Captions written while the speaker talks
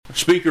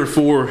Speaker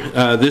for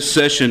this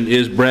session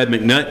is Brad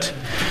McNutt.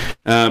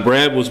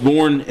 Brad was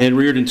born and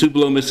reared in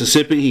Tupelo,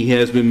 Mississippi. He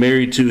has been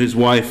married to his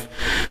wife,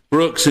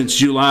 Brooke, since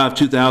July of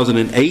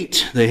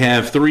 2008. They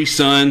have three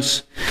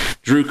sons,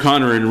 Drew,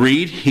 Connor, and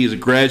Reed. He is a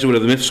graduate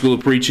of the Memphis School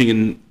of Preaching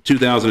in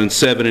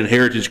 2007 and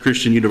Heritage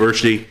Christian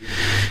University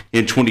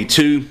in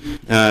 22.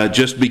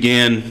 Just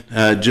began,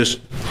 I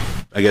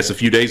guess a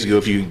few days ago,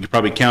 if you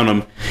probably count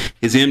them,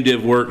 his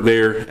MDiv work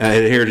there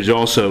at Heritage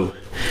also.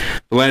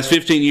 The last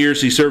 15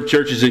 years, he served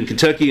churches in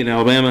Kentucky and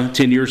Alabama.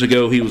 10 years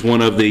ago, he was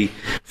one of the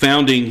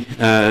founding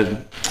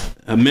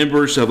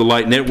members of the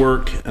Light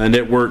Network, a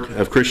network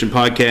of Christian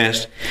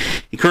podcasts.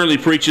 He currently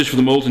preaches for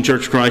the Moulton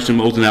Church of Christ in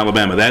Moulton,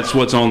 Alabama. That's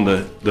what's on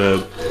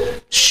the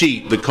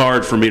sheet, the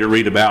card for me to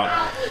read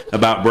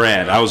about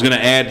Brad. I was going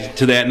to add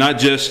to that, not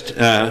just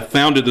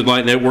founded the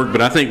Light Network,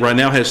 but I think right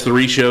now has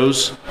 3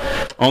 shows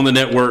on the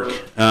network,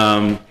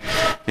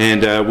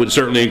 and would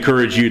certainly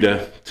encourage you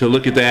to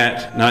look at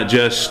that, not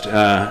just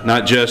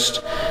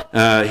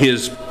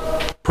his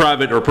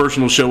private or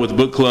personal show with the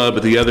book club,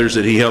 but the others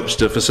that he helps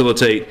to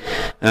facilitate.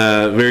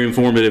 Very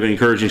informative and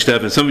encouraging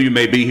stuff. And some of you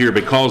may be here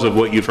because of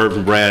what you've heard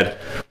from Brad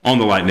on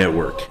the Light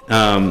Network.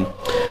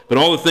 But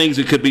all the things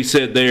that could be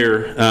said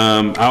there,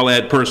 I'll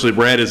add personally,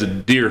 Brad is a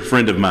dear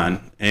friend of mine,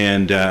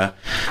 and a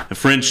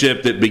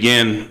friendship that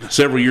began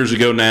several years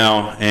ago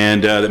now,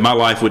 and that my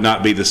life would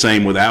not be the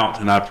same without.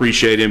 And I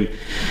appreciate him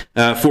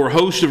for a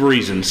host of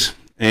reasons.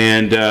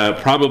 And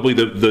probably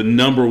the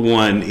number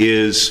one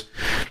is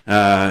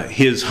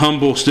his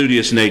humble,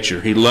 studious nature.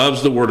 He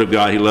loves the Word of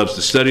God. He loves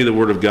to study the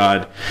Word of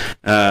God.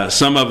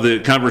 Some of the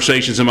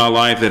conversations in my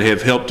life that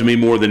have helped me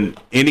more than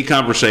any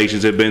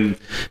conversations have been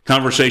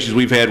conversations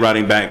we've had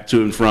riding back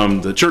to and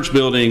from the church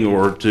building,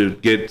 or to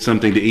get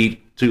something to eat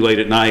too late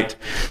at night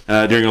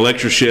during a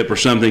lectureship or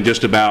something,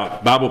 just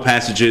about Bible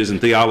passages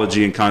and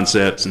theology and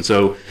concepts. And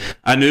so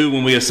I knew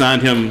when we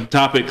assigned him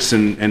topics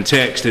and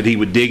text that he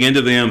would dig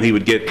into them. He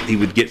would get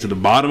to the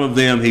bottom of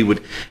them. He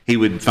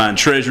would find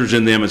treasures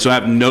in them. And so I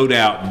have no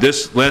doubt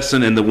this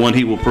lesson and the one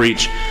he will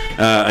preach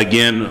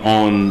again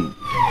on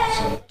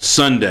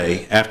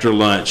Sunday after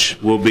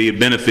lunch will be a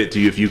benefit to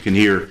you if you can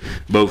hear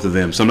both of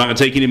them. So I'm not going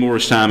to take any more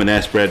of his time and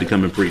ask Brad to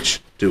come and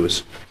preach to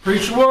us.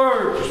 Preach the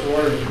word.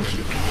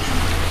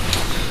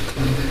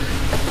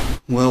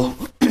 Well,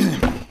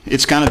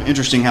 it's kind of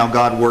interesting how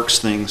God works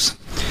things.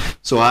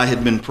 So I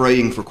had been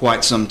praying for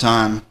quite some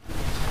time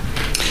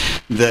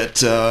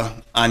that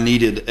I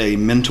needed a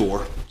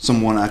mentor,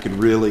 someone I could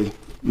really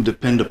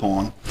depend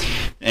upon.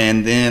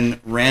 And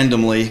then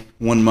randomly,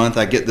 one month,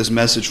 I get this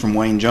message from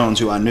Wayne Jones,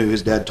 who I knew.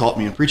 His dad taught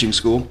me in preaching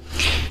school.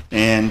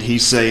 And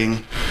he's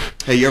saying,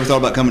 "Hey, you ever thought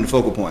about coming to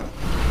Focal Point?"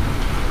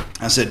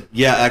 I said,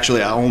 "Yeah,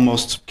 actually, I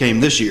almost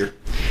came this year."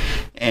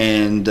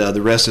 And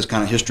the rest is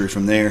kind of history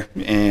from there.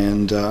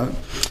 And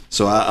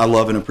so I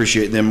love and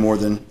appreciate them more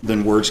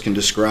than words can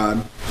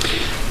describe.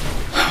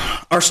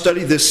 Our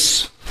study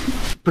this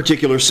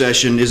particular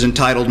session is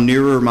entitled,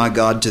 "Nearer, My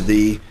God, to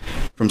Thee,"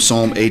 from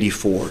Psalm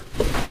 84.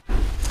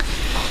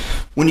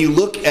 When you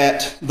look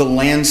at the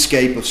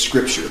landscape of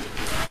Scripture,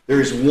 there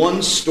is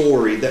one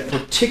story that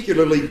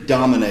particularly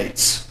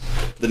dominates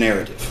the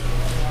narrative.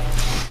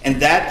 And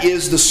that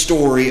is the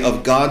story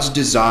of God's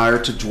desire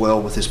to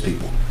dwell with His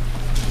people.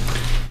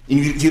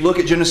 If you look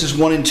at Genesis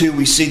 1 and 2,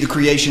 we see the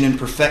creation in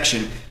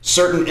perfection.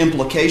 Certain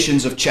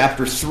implications of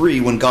chapter 3,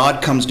 when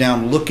God comes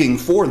down looking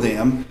for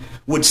them,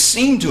 would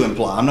seem to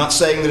imply, I'm not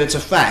saying that it's a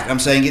fact, I'm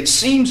saying it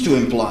seems to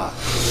imply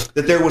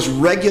that there was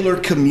regular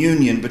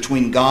communion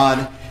between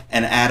God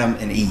and Adam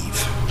and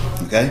Eve.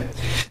 Okay?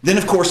 Then,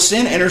 of course,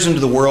 sin enters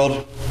into the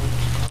world,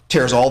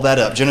 tears all that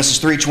up. Genesis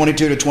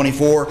 3:22 to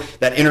 24,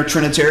 that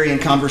inter-Trinitarian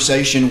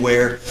conversation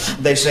where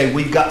they say,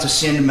 we've got to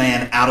send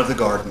man out of the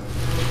garden.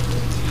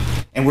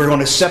 And we're going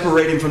to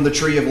separate him from the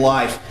tree of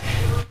life.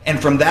 And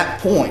from that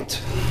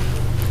point,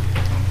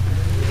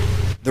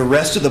 the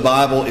rest of the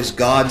Bible is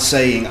God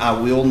saying, I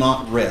will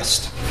not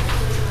rest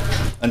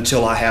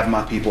until I have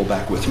my people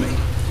back with me.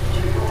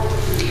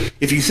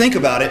 If you think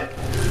about it,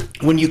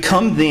 when you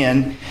come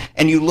then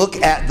and you look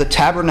at the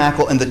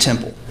tabernacle and the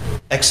temple,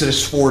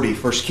 Exodus 40,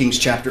 1 Kings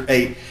chapter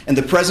 8, and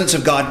the presence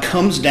of God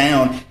comes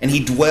down and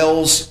He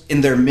dwells in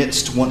their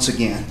midst once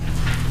again.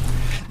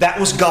 That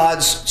was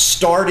God's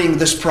starting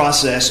this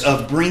process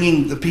of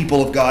bringing the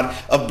people of God,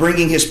 of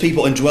bringing His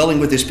people and dwelling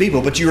with His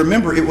people. But you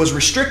remember, it was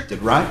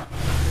restricted, right?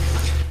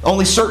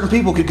 Only certain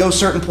people could go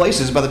certain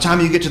places. By the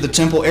time you get to the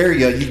temple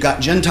area, you've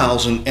got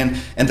Gentiles and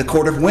the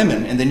court of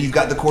women, and then you've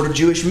got the court of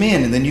Jewish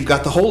men, and then you've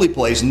got the holy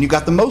place, and you've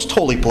got the most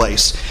holy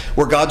place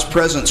where God's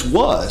presence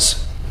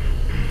was.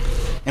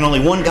 And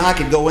only one guy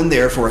could go in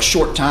there for a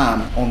short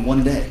time on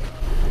one day.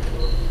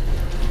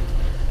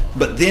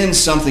 But then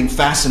something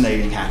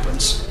fascinating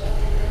happens.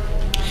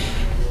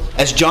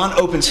 As John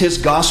opens his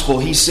gospel,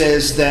 he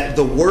says that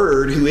the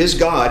Word, who is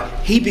God,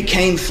 He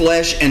became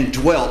flesh and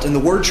dwelt. And the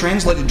word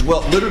translated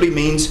dwelt literally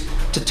means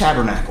to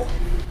tabernacle.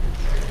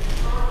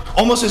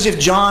 Almost as if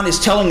John is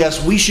telling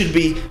us we should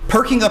be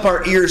perking up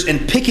our ears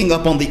and picking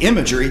up on the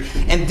imagery.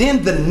 And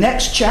then the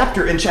next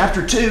chapter, in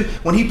chapter 2,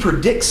 when he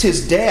predicts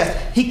his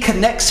death, he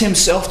connects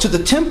himself to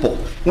the temple.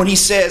 When he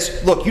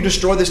says, look, you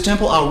destroy this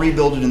temple, I'll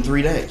rebuild it in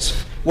 3 days.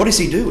 What is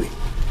he doing?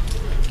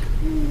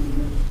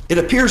 It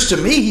appears to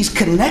me he's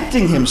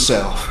connecting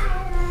himself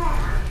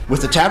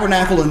with the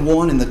tabernacle in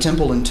 1 and the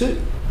temple in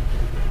 2.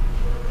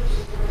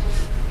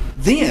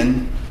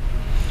 Then,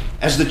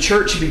 as the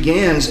church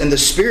begins and the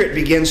Spirit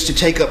begins to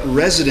take up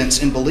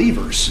residence in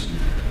believers,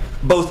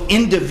 both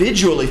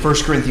individually, 1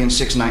 Corinthians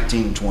 6:19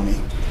 and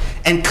 20,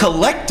 and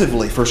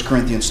collectively, 1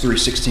 Corinthians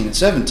 3:16 and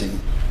 17,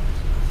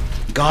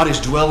 God is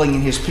dwelling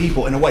in his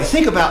people in a way.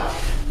 Think about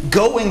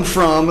going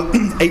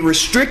from a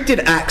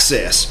restricted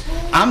access.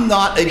 I'm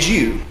not a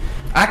Jew.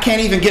 I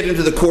can't even get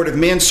into the court of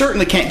men,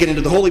 certainly can't get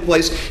into the holy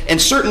place, and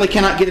certainly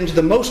cannot get into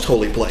the most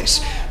holy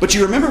place. But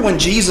you remember when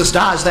Jesus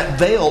dies, that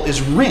veil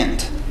is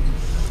rent.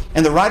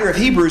 And the writer of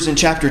Hebrews in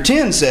chapter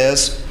 10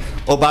 says,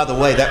 oh, by the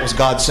way, that was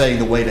God saying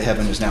the way to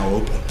heaven is now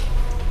open.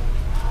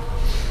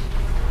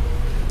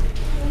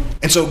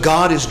 And so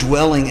God is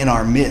dwelling in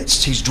our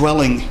midst. He's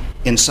dwelling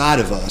inside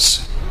of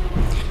us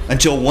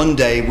until one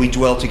day we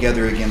dwell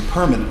together again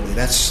permanently.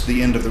 That's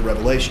the end of the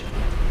Revelation.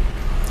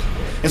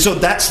 And so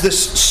that's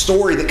this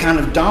story that kind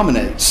of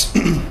dominates.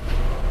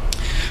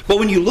 But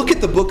when you look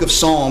at the book of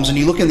Psalms, and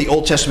you look in the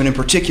Old Testament in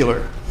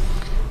particular,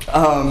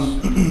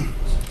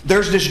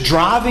 there's this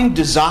driving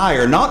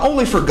desire, not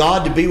only for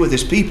God to be with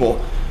his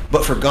people,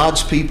 but for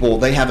God's people,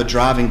 they have a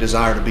driving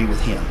desire to be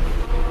with him.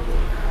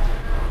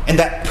 And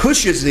that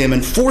pushes them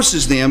and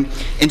forces them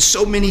in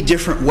so many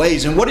different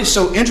ways. And what is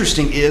so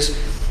interesting is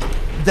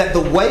that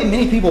the way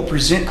many people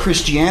present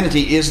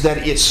Christianity is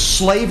that it's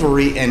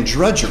slavery and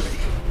drudgery.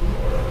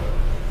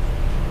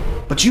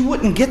 But you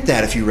wouldn't get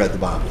that if you read the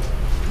Bible.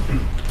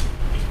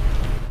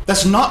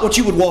 That's not what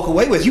you would walk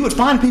away with. You would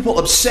find people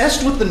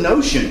obsessed with the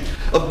notion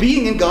of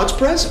being in God's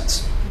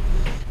presence.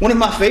 One of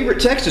my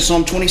favorite texts is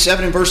Psalm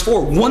 27 and verse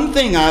 4. One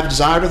thing I have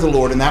desired of the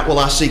Lord, and that will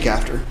I seek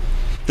after,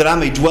 that I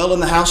may dwell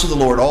in the house of the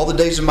Lord all the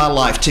days of my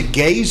life, to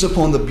gaze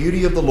upon the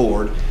beauty of the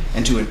Lord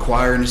and to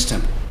inquire in his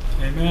temple.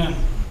 Amen.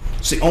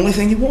 It's the only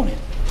thing he wanted.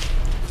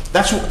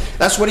 That's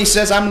what he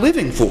says I'm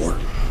living for.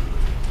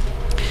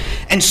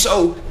 And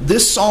so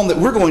this psalm that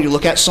we're going to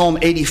look at, Psalm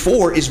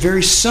 84, is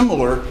very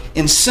similar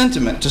in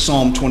sentiment to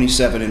Psalm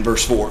 27 and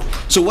verse 4.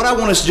 So what I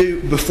want us to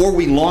do before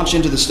we launch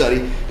into the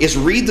study is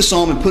read the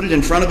psalm and put it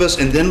in front of us,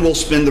 and then we'll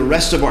spend the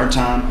rest of our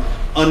time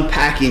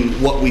unpacking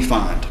what we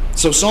find.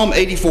 So Psalm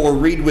 84,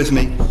 read with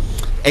me.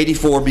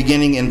 84,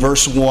 beginning in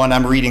verse 1.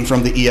 I'm reading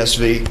from the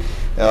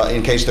ESV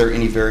in case there are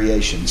any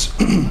variations.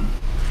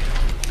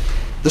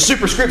 The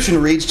superscription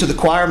reads, to the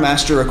choir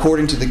master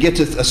according to the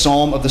Gittith, a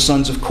psalm of the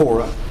sons of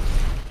Korah.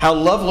 How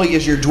lovely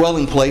is your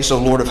dwelling place,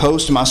 O Lord of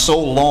hosts. My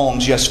soul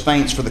longs, yes,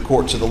 faints for the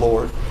courts of the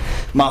Lord.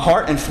 My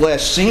heart and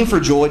flesh sing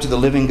for joy to the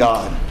living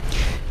God.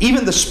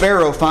 Even the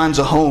sparrow finds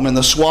a home, and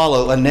the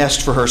swallow a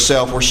nest for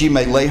herself, where she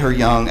may lay her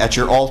young at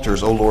your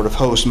altars, O Lord of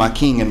hosts, my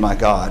King and my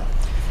God.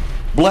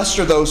 Blessed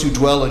are those who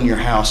dwell in your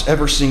house,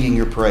 ever singing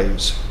your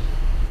praise.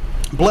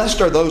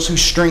 Blessed are those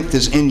whose strength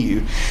is in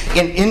you,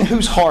 and in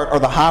whose heart are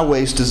the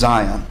highways to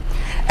Zion.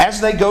 As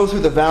they go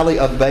through the valley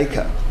of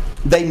Baca,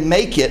 they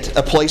make it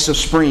a place of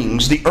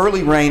springs. The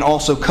early rain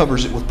also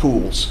covers it with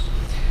pools.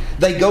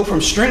 They go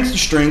from strength to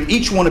strength.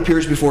 Each one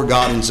appears before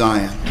God in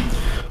Zion.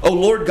 O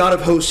Lord God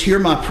of hosts, hear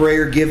my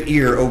prayer. Give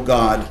ear, O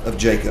God of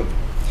Jacob.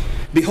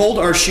 Behold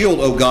our shield,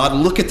 O God.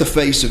 Look at the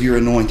face of your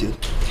anointed.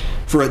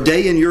 For a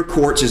day in your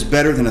courts is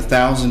better than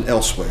 1,000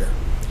 elsewhere.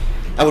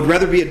 I would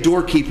rather be a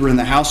doorkeeper in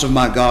the house of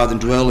my God than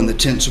dwell in the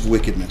tents of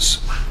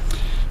wickedness.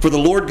 For the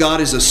Lord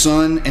God is a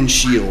sun and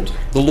shield.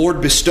 The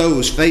Lord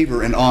bestows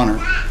favor and honor.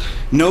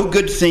 No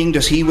good thing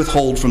does he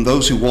withhold from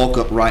those who walk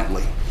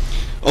uprightly.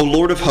 O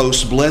Lord of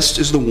hosts, blessed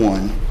is the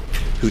one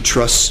who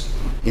trusts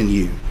in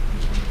you.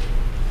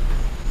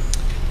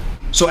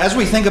 So as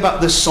we think about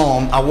this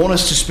psalm, I want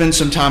us to spend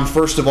some time,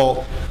 first of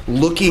all,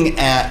 looking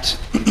at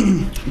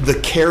the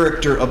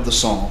character of the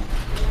psalm.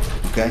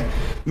 Okay?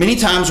 Many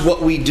times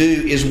what we do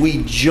is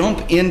we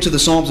jump into the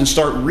Psalms and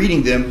start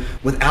reading them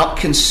without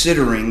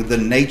considering the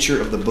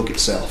nature of the book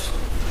itself.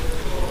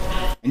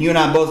 And you and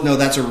I both know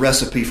that's a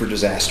recipe for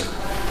disaster.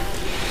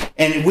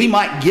 And we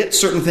might get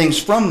certain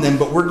things from them,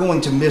 but we're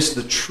going to miss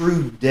the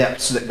true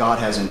depths that God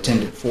has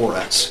intended for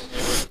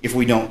us if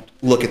we don't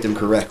look at them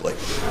correctly.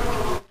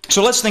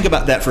 So let's think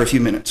about that for a few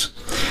minutes.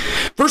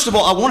 First of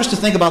all, I want us to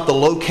think about the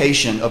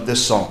location of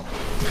this psalm,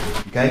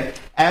 okay,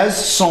 as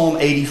Psalm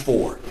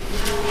 84.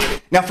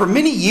 Now, for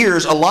many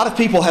years, a lot of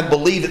people have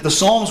believed that the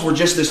Psalms were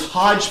just this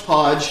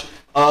hodgepodge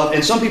of,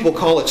 and some people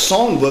call it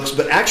songbooks,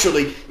 but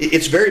actually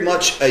it's very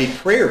much a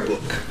prayer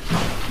book.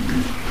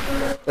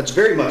 That's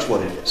very much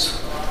what it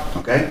is.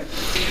 Okay?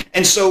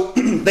 And so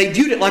they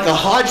viewed it like a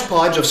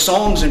hodgepodge of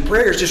songs and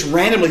prayers just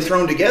randomly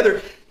thrown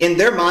together. In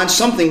their minds,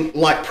 something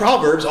like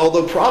Proverbs,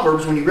 although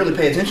Proverbs, when you really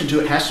pay attention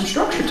to it, has some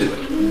structure to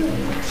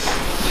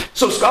it.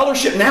 So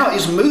scholarship now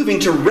is moving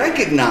to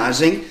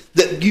recognizing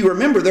that, you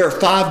remember, there are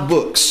 5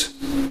 books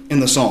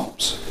in the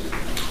Psalms.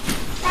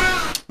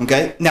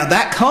 Okay? Now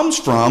that comes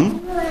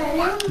from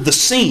the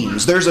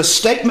seams. There's a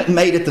statement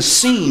made at the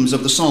seams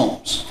of the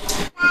Psalms.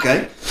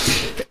 Okay?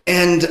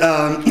 And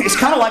it's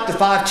kind of like the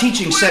 5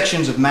 teaching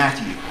sections of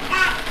Matthew.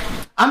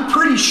 I'm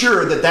pretty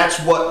sure that that's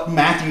what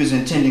Matthew is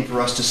intending for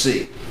us to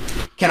see.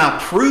 Can I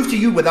prove to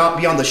you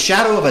beyond the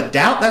shadow of a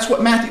doubt that's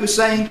what Matthew is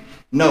saying?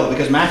 No,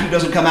 because Matthew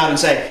doesn't come out and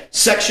say,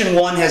 section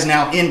 1 has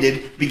now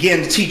ended,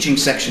 begin teaching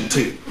section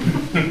 2.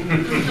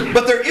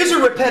 But there is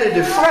a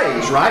repetitive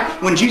phrase, right?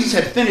 When Jesus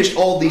had finished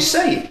all these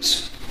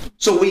sayings.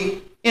 So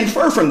we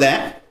infer from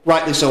that,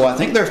 rightly so I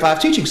think, there are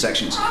 5 teaching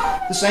sections.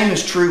 The same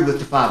is true with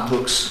the 5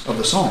 books of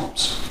the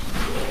Psalms.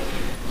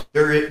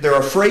 There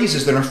are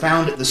phrases that are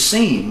found at the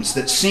seams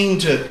that seem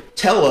to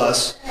tell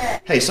us,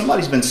 hey,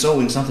 somebody's been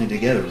sewing something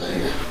together right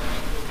here.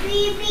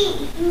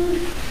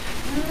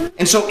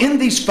 And so in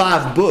these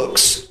 5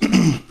 books,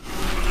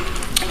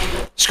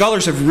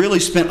 scholars have really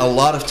spent a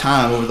lot of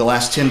time over the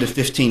last 10 to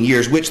 15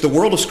 years, which the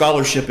world of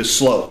scholarship is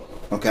slow,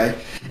 okay?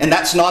 And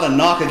that's not a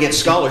knock against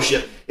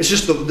scholarship. It's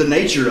just the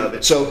nature of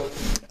it. So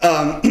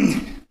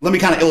let me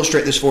kind of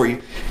illustrate this for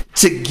you.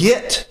 To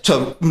get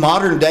to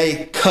modern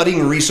day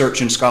cutting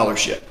research and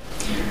scholarship,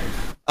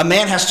 a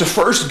man has to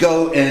first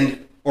go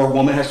or a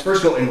woman has to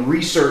first go and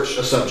research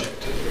a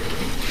subject.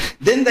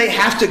 Then they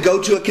have to go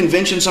to a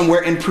convention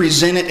somewhere and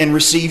present it and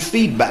receive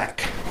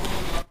feedback.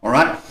 All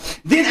right?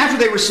 Then after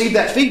they receive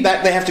that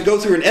feedback, they have to go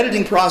through an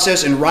editing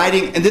process and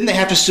writing, and then they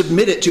have to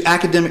submit it to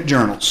academic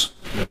journals.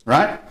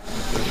 Right?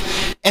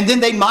 And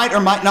then they might or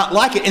might not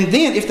like it. And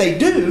then if they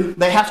do,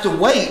 they have to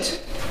wait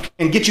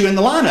and get you in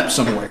the lineup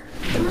somewhere.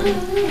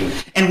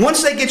 And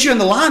once they get you in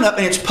the lineup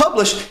and it's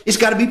published, it's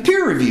got to be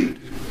peer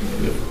reviewed.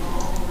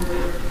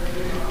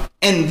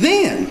 And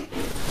then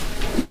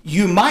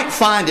you might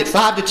find it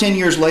 5 to 10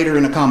 years later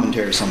in a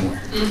commentary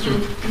somewhere.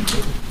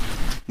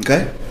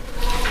 Okay?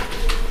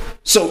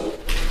 So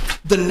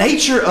the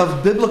nature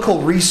of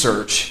biblical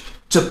research,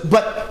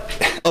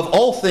 but of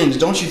all things,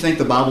 don't you think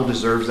the Bible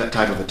deserves that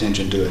type of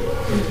attention to it?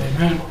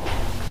 Amen.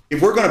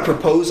 If we're going to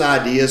propose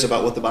ideas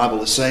about what the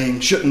Bible is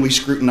saying, shouldn't we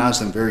scrutinize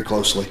them very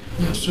closely?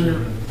 Yes,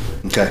 sir.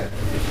 Okay.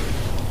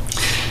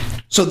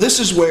 So this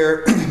is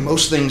where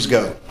most things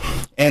go.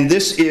 And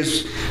this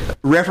is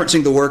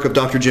referencing the work of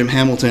Dr. Jim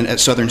Hamilton at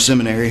Southern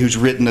Seminary, who's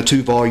written a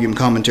 2-volume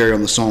commentary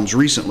on the Psalms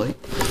recently.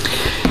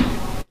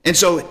 And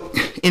so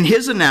in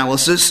his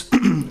analysis,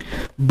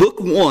 Book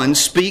 1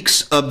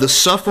 speaks of the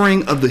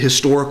suffering of the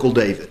historical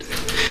David.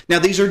 Now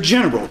these are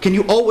general. Can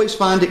you always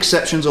find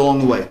exceptions along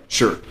the way?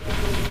 Sure.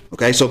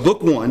 Okay, so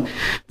Book 1,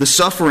 the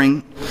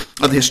suffering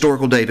of the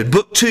historical David.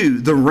 Book 2,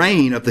 the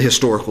reign of the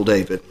historical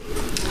David.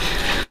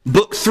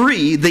 Book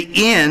 3, the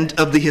end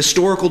of the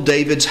historical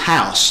David's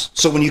house.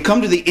 So when you come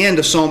to the end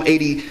of Psalm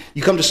 80,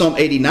 you come to Psalm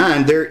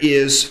 89, there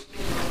is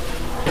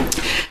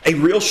a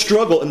real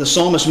struggle in the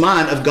psalmist's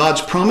mind of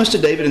God's promise to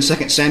David in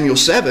 2 Samuel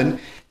 7,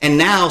 and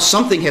now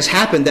something has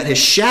happened that has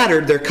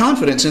shattered their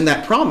confidence in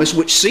that promise,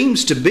 which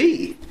seems to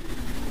be,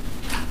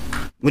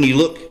 when you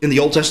look in the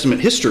Old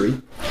Testament history,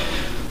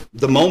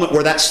 the moment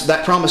where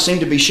that promise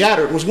seemed to be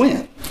shattered was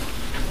when?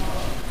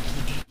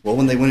 Well,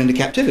 when they went into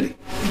captivity.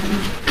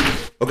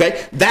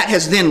 Okay, that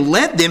has then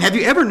led them. Have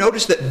you ever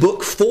noticed that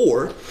Book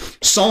 4,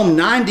 Psalm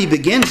 90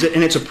 begins it,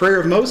 and it's a prayer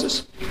of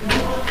Moses?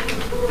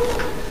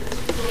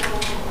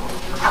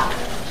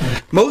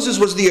 Moses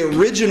was the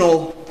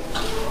original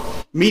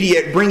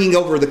mediator bringing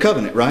over the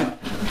covenant, right?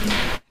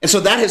 And so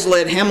that has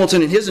led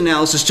Hamilton in his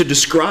analysis to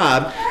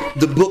describe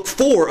the Book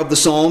 4 of the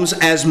Psalms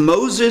as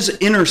Moses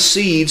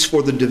intercedes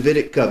for the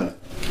Davidic covenant.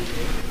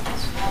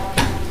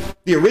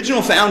 The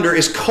original founder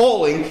is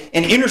calling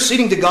and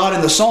interceding to God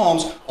in the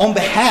Psalms on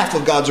behalf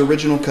of God's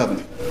original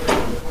covenant.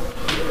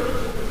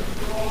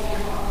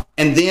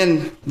 And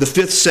then the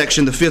 5th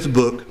section, the 5th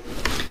book,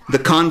 the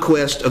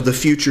conquest of the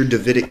future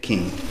Davidic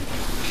king.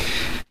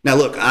 Now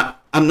look,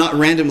 I'm not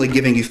randomly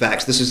giving you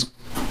facts. This is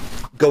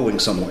going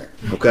somewhere,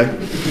 okay?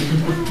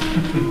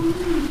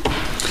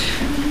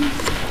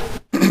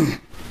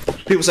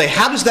 People say,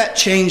 how does that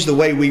change the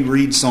way we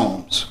read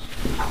Psalms?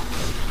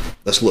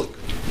 Let's look.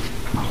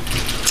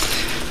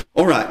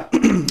 All right,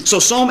 so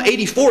Psalm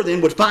 84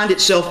 then would find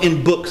itself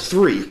in Book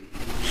 3,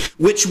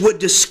 which would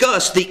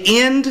discuss the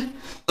end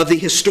of the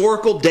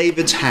historical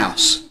David's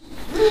house.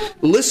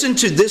 Listen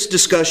to this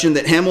discussion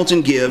that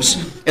Hamilton gives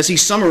as he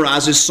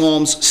summarizes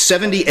Psalms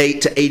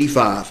 78 to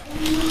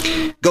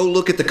 85. Go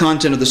look at the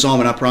content of the psalm,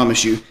 and I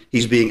promise you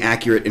he's being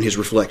accurate in his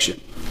reflection.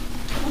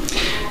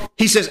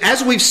 He says,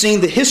 as we've seen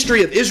the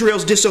history of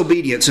Israel's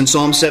disobedience in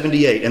Psalm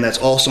 78, and that's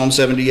all Psalm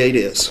 78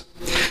 is,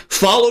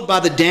 followed by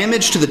the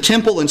damage to the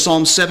temple in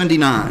Psalm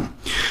 79,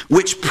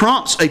 which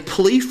prompts a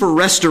plea for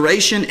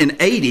restoration in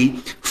 80,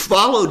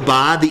 followed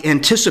by the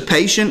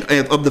anticipation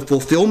of the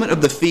fulfillment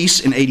of the feasts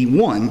in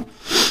 81.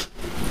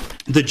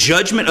 the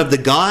judgment of the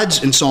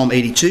gods in Psalm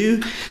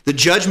 82, the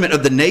judgment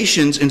of the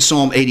nations in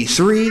Psalm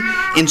 83.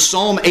 In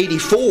Psalm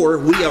 84,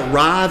 we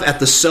arrive at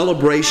the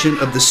celebration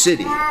of the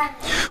city,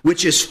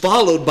 which is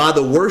followed by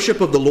the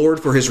worship of the Lord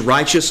for his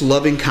righteous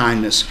loving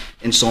kindness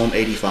in Psalm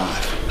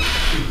 85.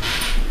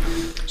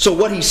 So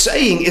what he's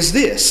saying is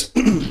this: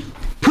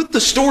 put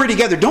the story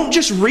together. Don't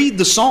just read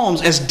the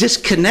Psalms as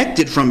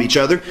disconnected from each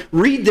other.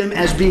 Read them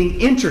as being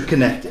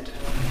interconnected.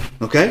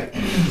 Okay?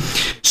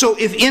 So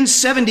if in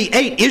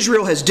 78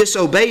 Israel has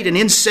disobeyed, and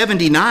in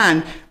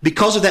 79,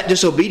 because of that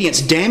disobedience,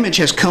 damage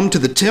has come to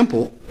the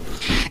temple,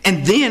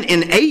 and then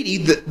in 80,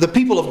 the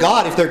people of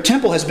God, if their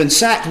temple has been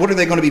sacked, what are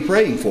they going to be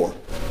praying for?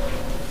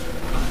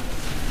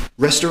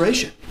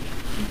 Restoration.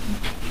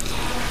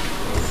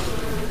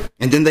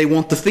 And then they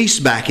want the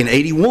feast back in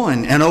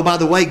 81. And oh, by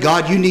the way,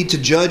 God, you need to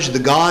judge the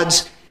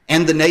gods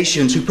and the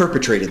nations who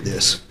perpetrated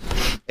this.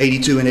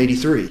 82 and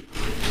 83.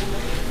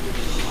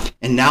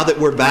 And now that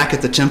we're back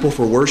at the temple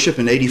for worship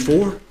in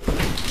 84,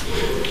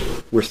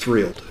 we're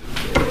thrilled.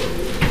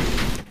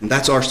 And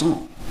that's our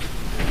song.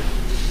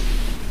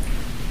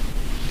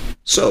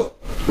 So,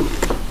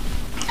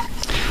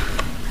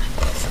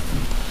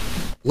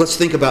 let's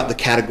think about the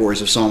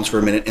categories of Psalms for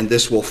a minute, and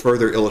this will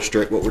further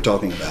illustrate what we're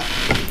talking about.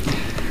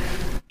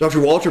 Dr.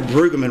 Walter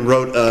Brueggemann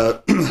wrote,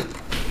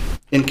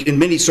 in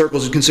many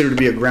circles, is considered to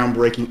be a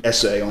groundbreaking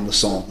essay on the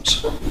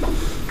Psalms.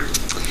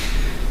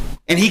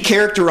 And he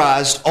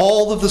characterized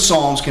all of the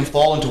Psalms can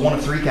fall into one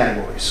of three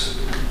categories.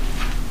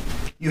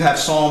 You have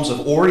Psalms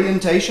of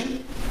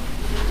orientation.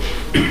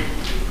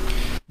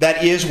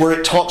 That is where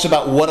it talks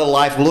about what a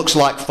life looks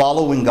like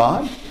following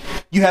God.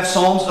 You have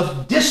Psalms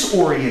of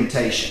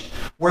disorientation,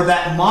 where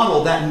that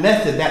model, that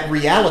method, that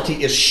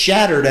reality is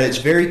shattered at its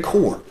very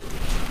core.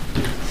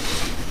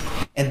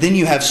 And then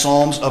you have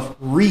Psalms of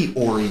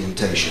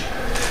reorientation,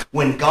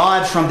 when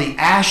God, from the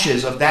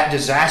ashes of that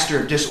disaster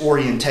of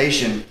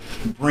disorientation,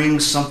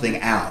 brings something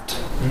out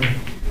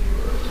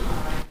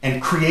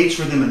and creates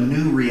for them a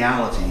new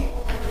reality,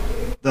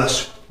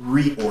 thus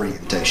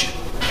reorientation.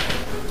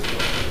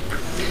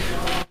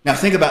 Now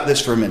think about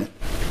this for a minute.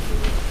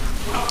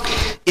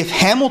 If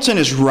Hamilton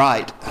is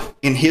right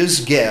in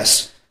his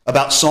guess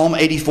about Psalm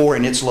 84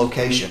 and its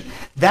location,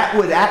 that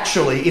would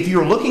actually, if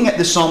you're looking at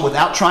this psalm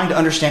without trying to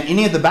understand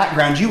any of the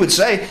background, you would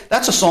say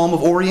that's a psalm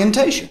of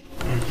orientation.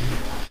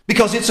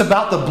 Because it's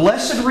about the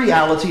blessed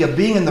reality of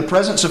being in the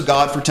presence of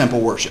God for temple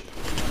worship.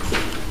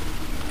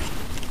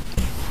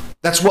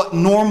 That's what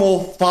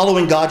normal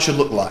following God should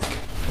look like.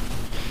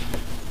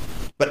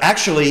 But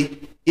actually,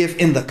 if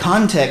in the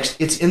context,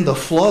 it's in the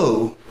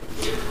flow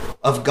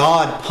of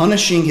God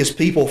punishing his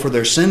people for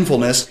their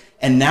sinfulness,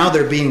 and now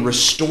they're being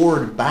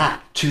restored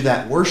back to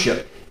that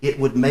worship, it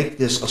would make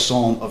this a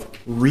psalm of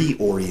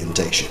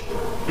reorientation.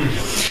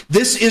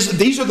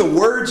 These are the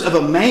words of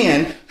a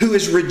man who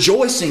is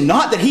rejoicing,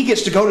 not that he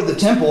gets to go to the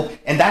temple,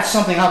 and that's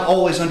something I've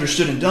always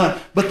understood and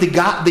done, but the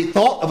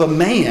thought of a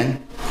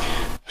man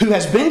who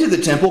has been to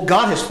the temple.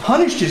 God has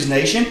punished his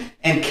nation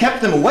and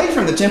kept them away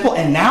from the temple,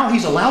 and now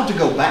he's allowed to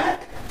go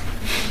back.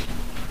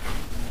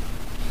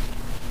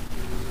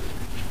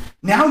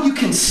 Now you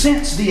can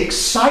sense the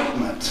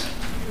excitement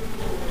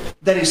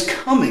that is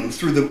coming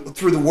through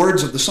the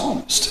words of the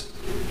psalmist.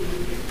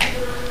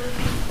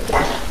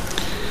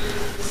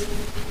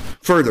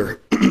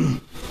 Further,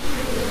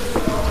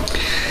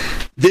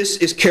 this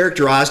is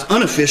characterized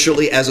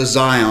unofficially as a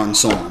Zion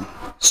psalm.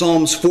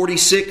 Psalms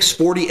 46,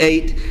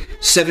 48,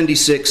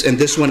 76, and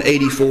this one,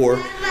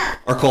 84,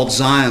 are called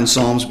Zion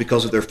psalms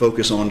because of their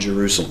focus on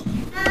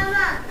Jerusalem.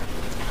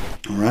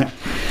 All right?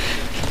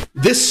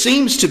 This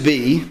seems to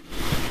be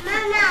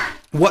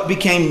what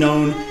became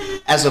known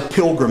as a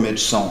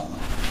pilgrimage psalm.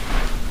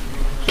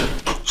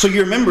 So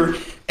you remember,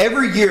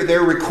 every year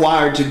they're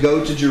required to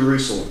go to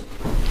Jerusalem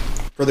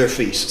for their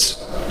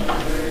feasts.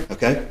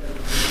 Okay?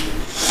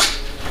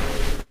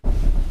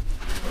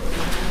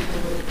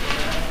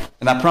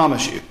 And I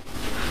promise you,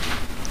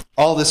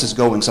 all this is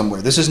going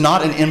somewhere. This is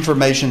not an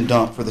information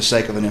dump for the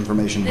sake of an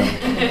information dump.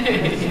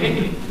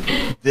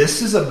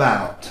 This is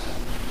about...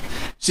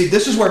 See,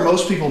 this is where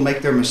most people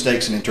make their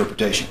mistakes in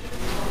interpretation.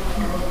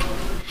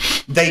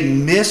 They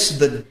miss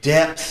the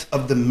depth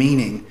of the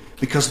meaning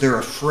because they're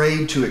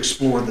afraid to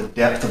explore the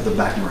depth of the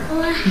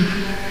background.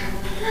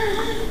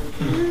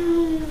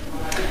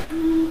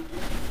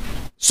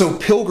 So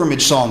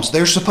pilgrimage psalms,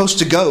 they're supposed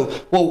to go.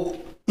 Well,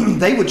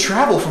 they would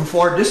travel from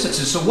far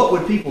distances, so what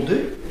would people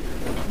do?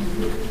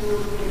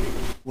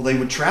 Well, they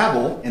would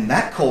travel in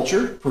that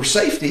culture for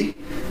safety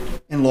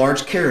in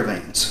large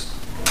caravans.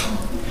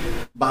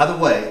 By the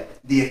way,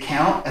 the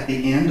account at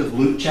the end of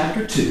Luke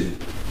chapter 2,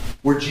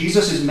 where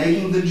Jesus is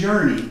making the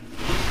journey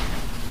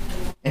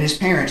and his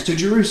parents to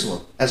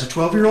Jerusalem as a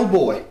 12-year-old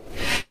boy.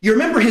 You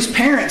remember his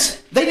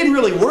parents, they didn't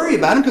really worry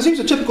about him because he was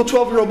a typical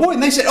 12-year-old boy,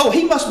 and they said, oh,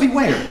 he must be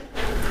where?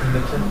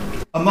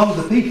 Among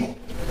the people.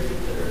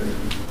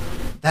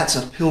 That's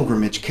a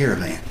pilgrimage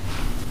caravan.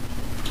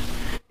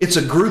 It's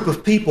a group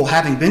of people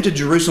having been to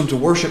Jerusalem to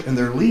worship, and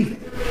they're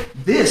leaving.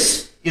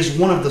 This is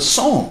one of the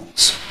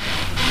songs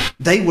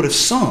they would have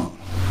sung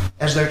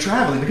as they're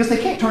traveling because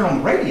they can't turn on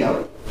the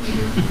radio.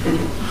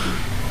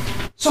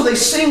 So they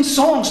sing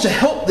songs to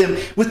help them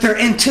with their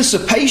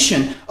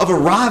anticipation of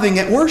arriving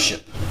at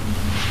worship.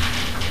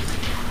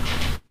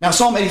 Now,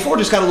 Psalm 84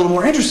 just got a little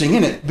more interesting,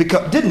 didn't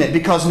it?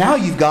 Because now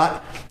you've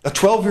got a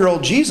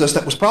 12-year-old Jesus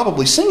that was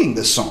probably singing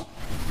this song.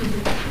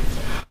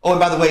 Oh, and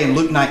by the way, in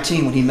Luke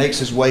 19, when he makes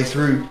his way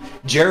through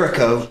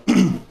Jericho,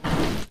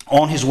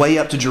 on his way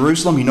up to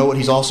Jerusalem, you know what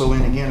he's also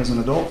in again as an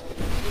adult?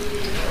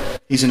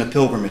 He's in a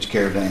pilgrimage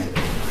caravan.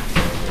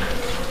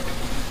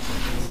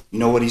 You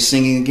know what he's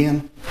singing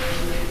again?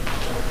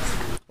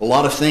 A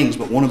lot of things,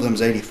 but one of them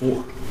is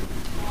 84.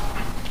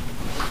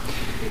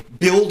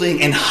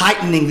 Building and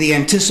heightening the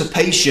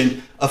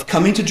anticipation of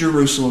coming to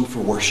Jerusalem for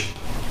worship.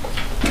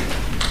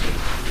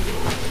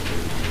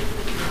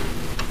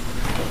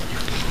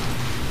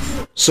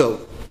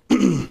 So,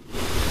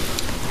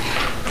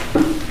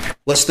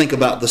 let's think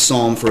about the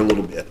psalm for a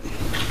little bit.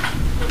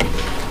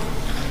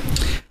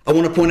 I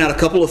want to point out a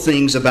couple of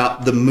things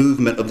about the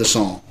movement of the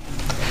psalm.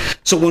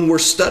 So when we're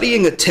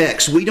studying a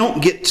text, we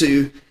don't get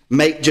to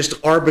make just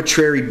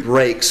arbitrary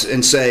breaks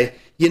and say,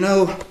 you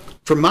know,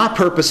 for my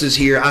purposes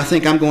here, I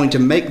think I'm going to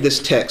make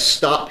this text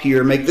stop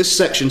here, make this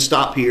section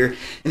stop here,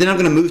 and then I'm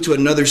going to move to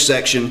another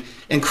section.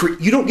 And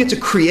you don't get to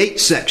create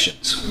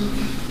sections.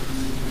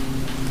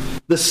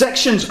 The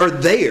sections are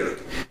there.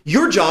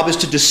 Your job is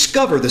to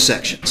discover the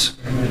sections.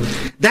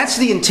 That's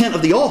the intent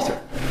of the author.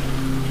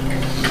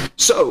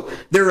 So,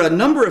 there are a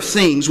number of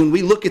things when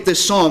we look at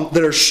this psalm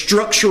that are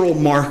structural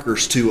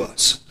markers to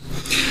us.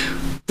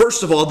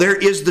 First of all, there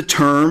is the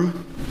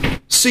term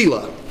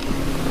Selah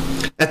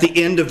at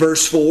the end of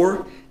verse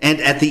 4 and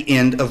at the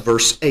end of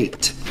verse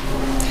 8.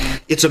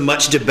 It's a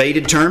much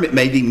debated term. It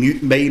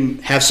may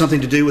have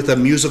something to do with a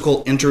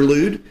musical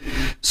interlude,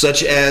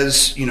 such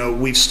as, you know,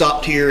 we've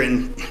stopped here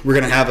and we're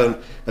going to have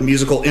a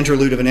musical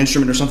interlude of an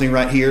instrument or something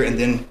right here, and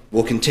then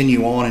we'll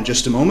continue on in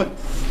just a moment.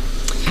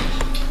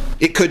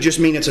 It could just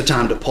mean it's a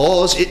time to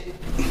pause.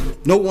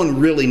 No one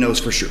really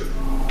knows for sure.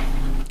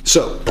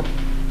 So,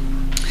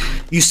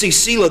 you see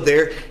Selah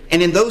there,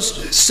 and in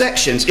those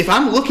sections, if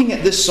I'm looking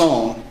at this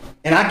song,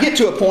 and I get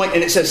to a point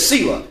and it says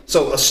Selah,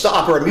 so a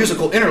stop or a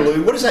musical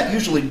interlude, what does that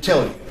usually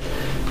tell you?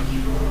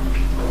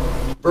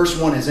 Verse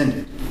 1 has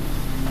ended.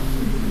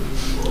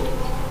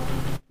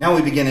 Now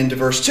we begin into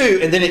verse 2,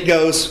 and then it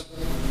goes,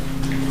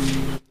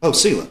 oh,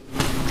 Selah.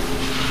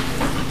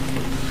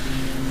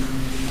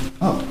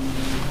 Oh.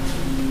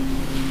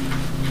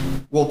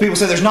 Well, people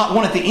say there's not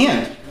one at the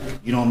end.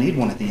 You don't need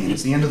one at the end.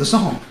 It's the end of the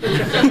song.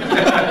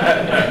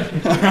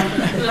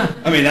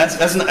 I mean,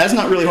 that's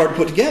not really hard to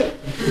put together.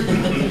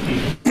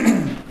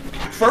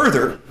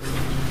 Further,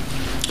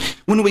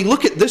 when we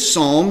look at this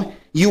psalm,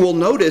 you will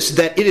notice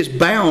that it is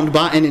bound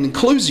by an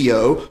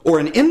inclusio or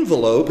an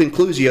envelope.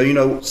 Inclusio, you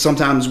know,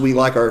 sometimes we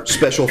like our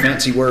special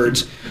fancy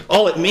words.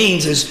 All it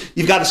means is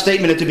you've got a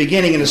statement at the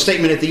beginning and a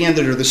statement at the end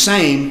that are the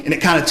same, and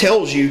it kind of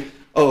tells you,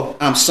 oh,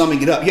 I'm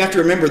summing it up. You have to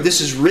remember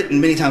this is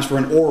written many times for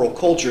an oral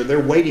culture.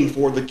 They're waiting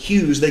for the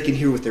cues they can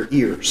hear with their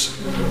ears.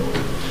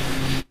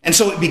 And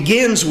so it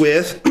begins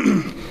with,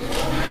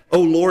 O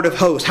Lord of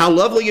hosts. How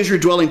lovely is your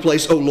dwelling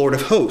place, O Lord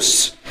of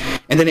hosts.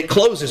 And then it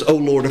closes, O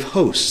Lord of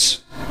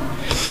hosts.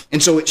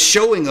 And so it's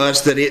showing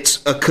us that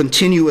it's a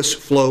continuous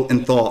flow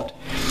in thought.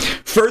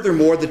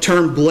 Furthermore, the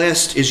term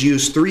blessed is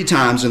used 3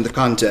 times in the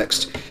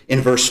context. In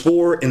verse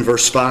 4, in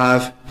verse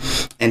 5,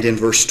 and in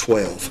verse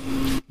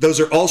 12. Those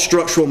are all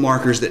structural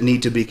markers that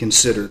need to be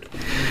considered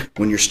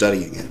when you're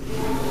studying it.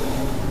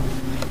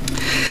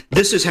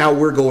 This is how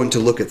we're going to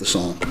look at the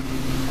psalm.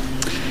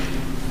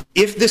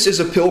 If this is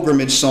a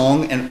pilgrimage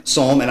song and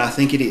psalm, and I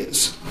think it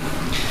is,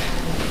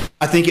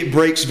 I think it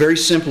breaks very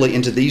simply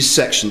into these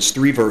sections,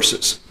 3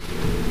 verses.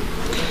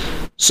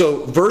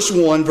 So verse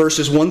 1,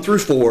 verses 1 through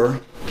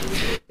 4,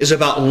 is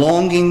about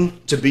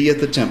longing to be at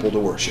the temple to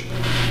worship.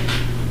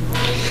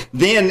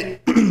 Then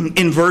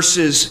in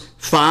verses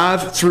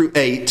 5 through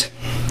 8,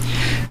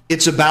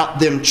 it's about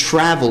them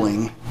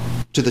traveling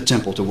to the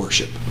temple to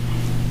worship.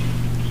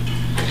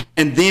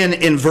 And then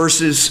in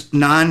verses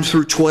 9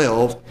 through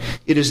 12,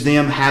 it is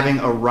them having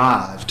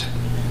arrived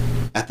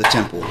at the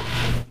temple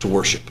to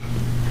worship.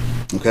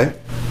 Okay?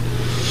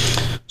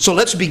 So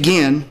let's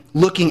begin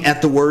looking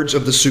at the words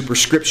of the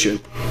superscription.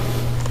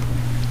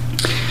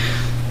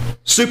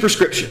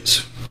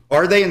 Superscriptions.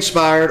 Are they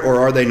inspired or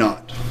are they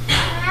not?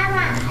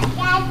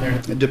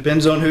 It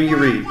depends on who you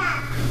read.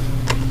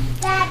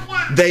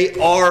 They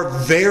are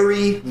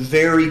very,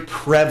 very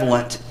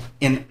prevalent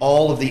in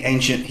all of the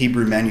ancient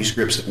Hebrew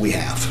manuscripts that we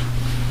have.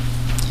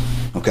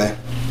 Okay?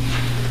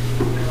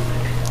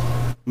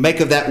 Make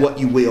of that what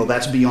you will.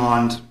 That's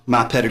beyond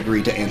my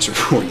pedigree to answer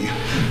for you.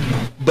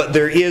 But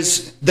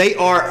they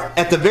are,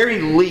 at the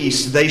very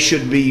least, they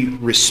should be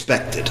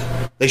respected.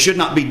 They should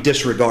not be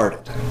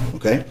disregarded.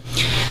 Okay?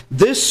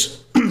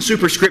 This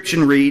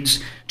superscription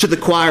reads, to the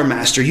choir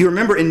master. You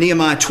remember in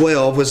Nehemiah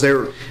 12, was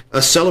there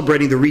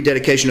celebrating the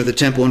rededication of the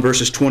temple in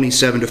verses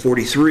 27 to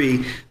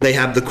 43, they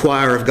have the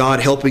choir of God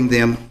helping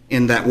them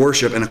in that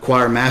worship, and a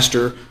choir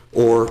master,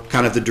 or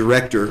kind of the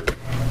director,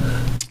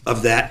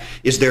 of that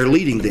is they're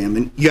leading them.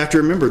 And you have to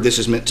remember, this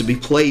is meant to be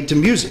played to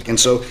music. And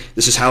so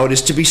this is how it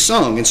is to be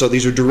sung. And so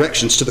these are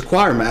directions to the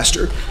choir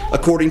master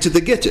according to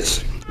the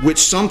Gittith, which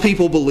some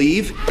people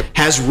believe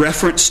has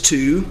reference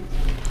to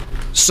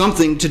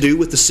something to do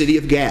with the city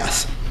of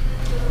Gath.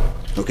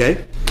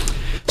 Okay?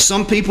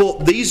 Some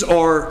people,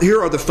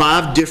 here are the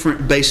 5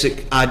 different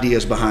basic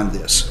ideas behind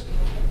this.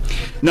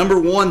 Number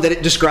 1, that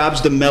it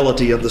describes the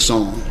melody of the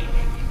song.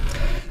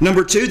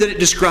 Number 2, that it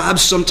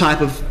describes some type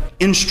of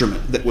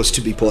instrument that was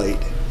to be played.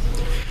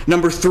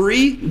 Number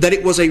 3, that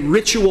it was a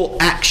ritual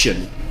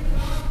action,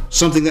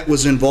 something that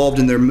was involved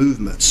in their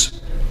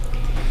movements.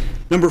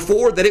 Number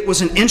 4, that it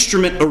was an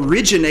instrument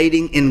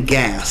originating in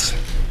Gath.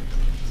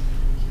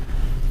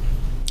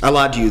 I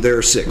lied to you, there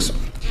are 6.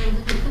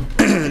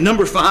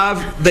 Number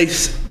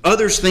 5,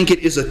 others think it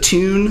is a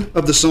tune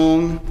of the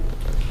song,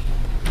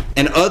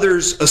 and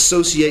others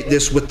associate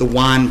this with the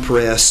wine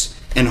press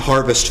and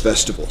harvest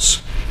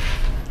festivals.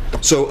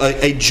 So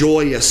a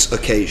joyous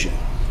occasion.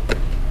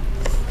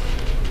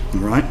 All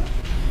right?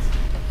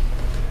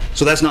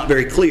 So that's not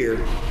very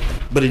clear,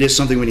 but it is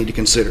something we need to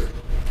consider.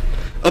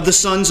 Of the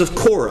sons of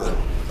Korah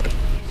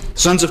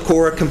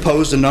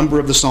composed a number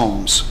of the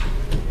psalms.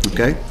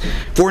 Okay?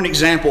 For an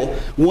example,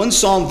 one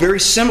psalm very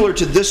similar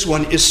to this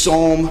one is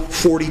Psalm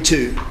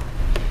 42.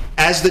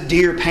 As the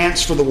deer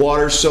pants for the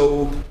water,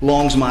 so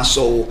longs my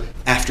soul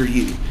after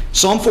you.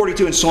 Psalm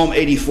 42 and Psalm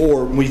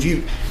 84, if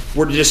you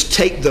were to just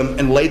take them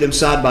and lay them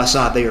side by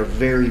side, they are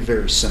very,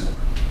 very similar.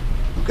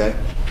 Okay?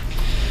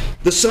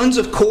 The sons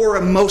of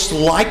Korah most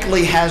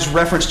likely has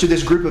reference to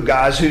this group of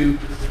guys who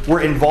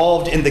were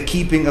involved in the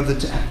keeping of the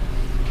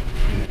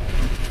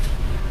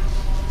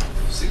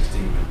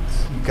 16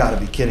 minutes. You've got to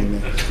be kidding me.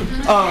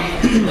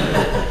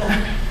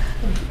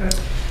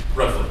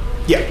 Roughly.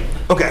 Yeah.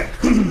 Okay.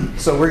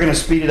 So we're going to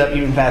speed it up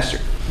even faster.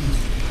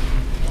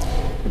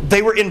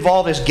 They were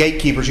involved as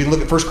gatekeepers. You can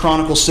look at 1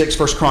 Chronicles 6,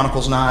 1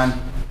 Chronicles 9,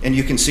 and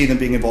you can see them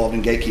being involved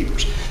in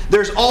gatekeepers.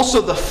 There's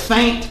also the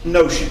faint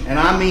notion, and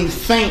I mean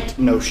faint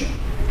notion,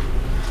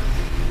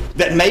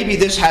 that maybe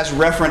this has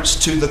reference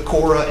to the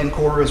Korah and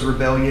Korah's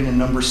rebellion in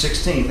Numbers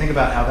 16. Think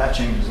about how that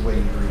changes the way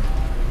you read it.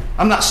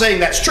 I'm not saying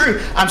that's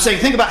true. I'm saying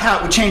think about how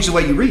it would change the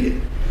way you read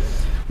it.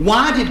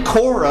 Why did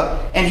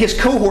Korah and his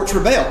cohorts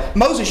rebel?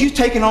 Moses, you've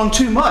taken on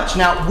too much.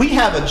 Now, we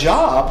have a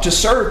job to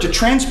serve, to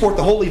transport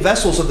the holy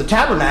vessels of the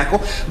tabernacle,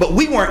 but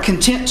we weren't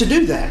content to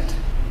do that.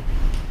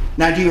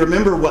 Now, do you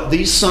remember what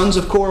these sons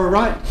of Korah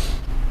write?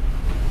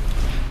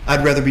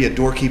 I'd rather be a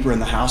doorkeeper in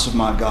the house of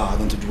my God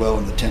than to dwell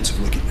in the tents of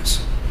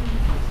wickedness.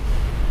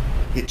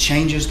 It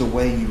changes the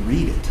way you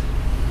read it.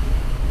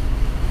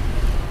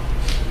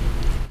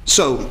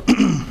 So,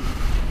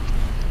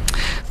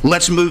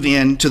 let's move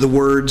into the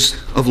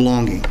words of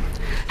longing.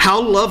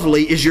 How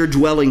lovely is your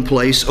dwelling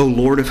place, O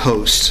Lord of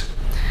hosts.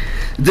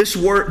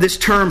 This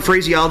term,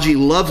 phraseology,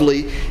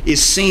 lovely,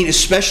 is seen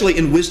especially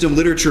in wisdom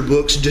literature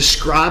books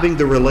describing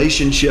the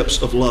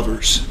relationships of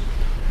lovers.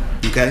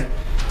 Okay?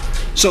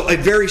 So a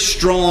very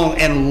strong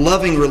and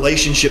loving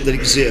relationship that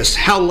exists.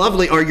 How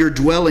lovely are your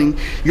dwelling.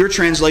 Your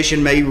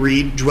translation may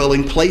read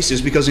dwelling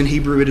places because in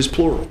Hebrew it is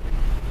plural.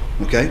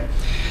 Okay?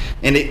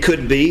 And it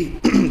could be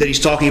that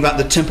he's talking about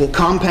the temple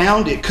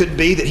compound. It could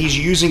be that he's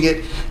using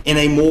it in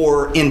a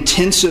more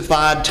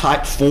intensified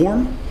type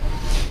form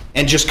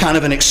and just kind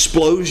of an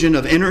explosion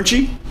of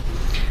energy.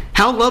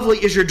 How lovely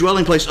is your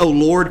dwelling place, O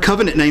Lord,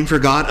 covenant name for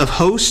God of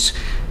hosts,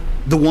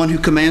 the one who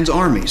commands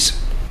armies.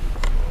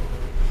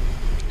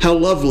 How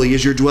lovely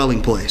is your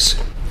dwelling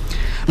place.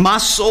 My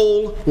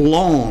soul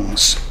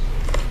longs.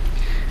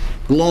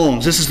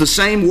 Longs. This is the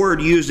same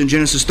word used in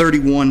Genesis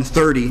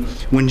 31:30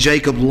 when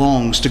Jacob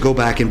longs to go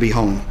back and be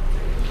home.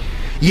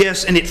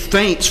 Yes, and it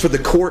faints for the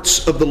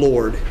courts of the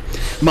Lord.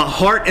 My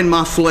heart and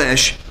my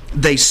flesh,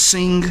 they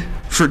sing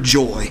for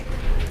joy.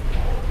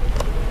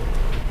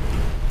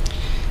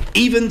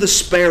 Even the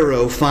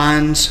sparrow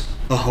finds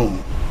a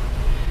home.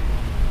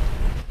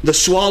 The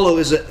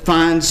swallow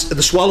finds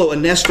a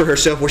nest for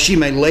herself where she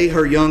may lay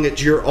her young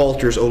at your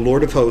altars, O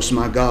Lord of hosts,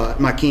 my God,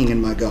 my King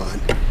and my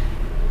God.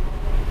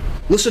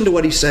 Listen to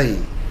what he's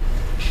saying.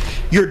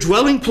 Your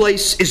dwelling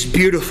place is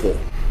beautiful.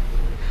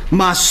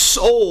 My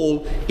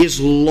soul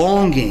is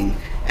longing.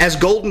 As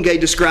Golden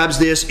Gate describes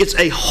this, it's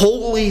a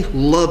holy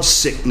love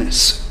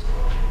sickness.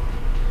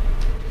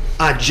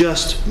 I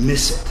just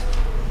miss it.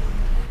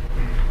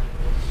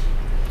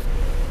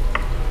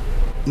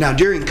 Now,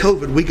 during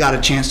COVID, we got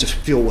a chance to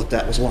feel what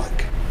that was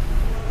like.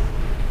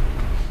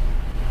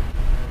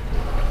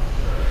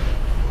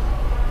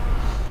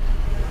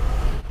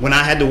 When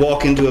I had to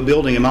walk into a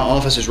building and my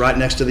office is right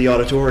next to the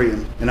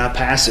auditorium and I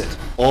pass it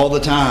all the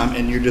time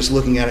and you're just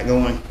looking at it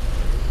going,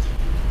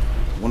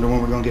 wonder when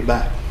we're going to get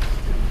back.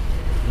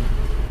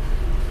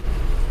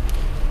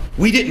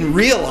 We didn't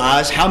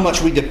realize how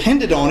much we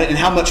depended on it and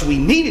how much we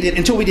needed it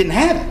until we didn't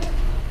have it.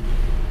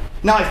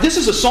 Now, if this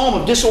is a psalm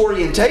of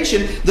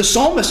disorientation, the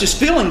psalmist is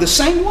feeling the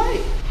same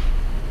way.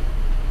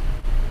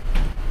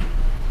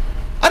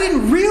 I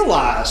didn't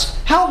realize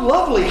how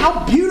lovely,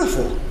 how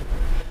beautiful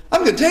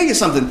I'm going to tell you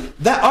something.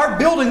 That our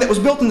building that was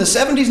built in the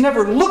 70s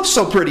never looked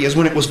so pretty as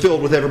when it was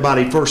filled with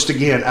everybody first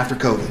again after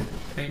COVID.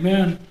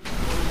 Amen.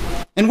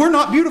 And we're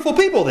not beautiful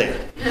people there.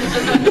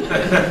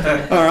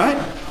 All right?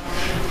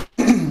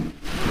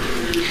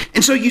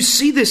 And so you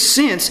see this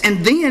sense,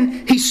 and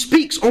then he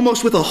speaks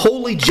almost with a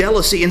holy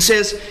jealousy and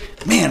says,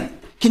 man,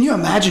 can you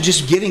imagine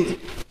just getting,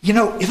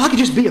 if I could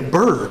just be a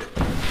bird.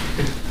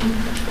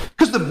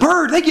 Because the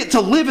bird, they get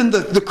to live in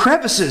the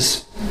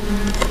crevices.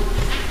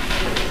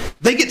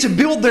 They get to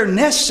build their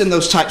nests in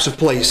those types of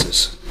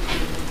places.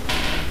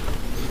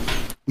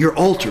 Your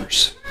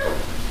altars.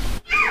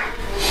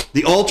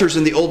 The altars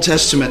in the Old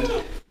Testament,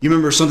 you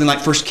remember something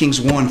like 1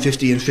 Kings 1,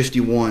 50 and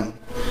 51,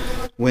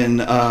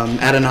 when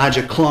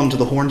Adonijah clung to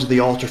the horns of the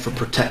altar for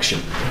protection.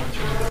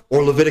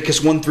 Or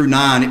Leviticus 1 through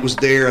 9, it was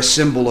there a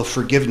symbol of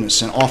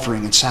forgiveness and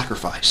offering and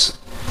sacrifice.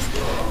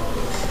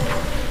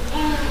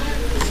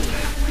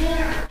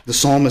 The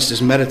psalmist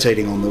is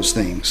meditating on those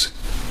things.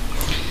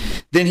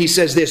 Then he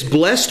says this,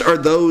 blessed are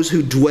those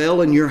who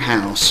dwell in your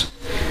house,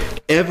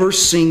 ever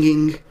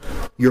singing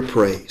your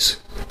praise.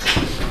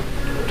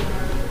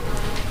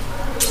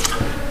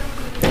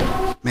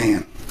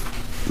 Man,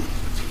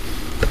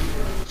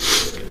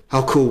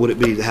 how cool would it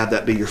be to have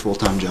that be your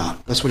full-time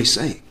job? That's what he's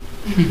saying.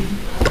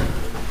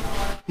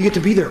 You get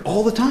to be there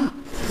all the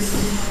time.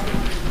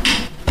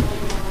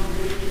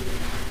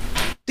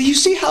 Do you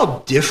see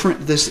how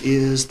different this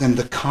is than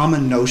the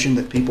common notion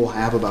that people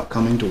have about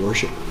coming to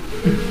worship?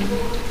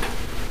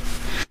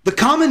 The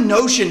common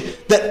notion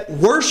that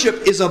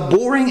worship is a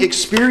boring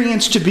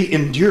experience to be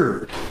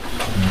endured.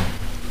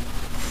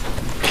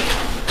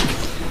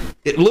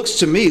 It looks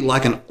to me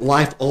like a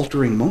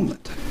life-altering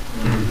moment.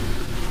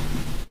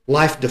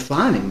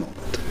 Life-defining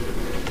moment.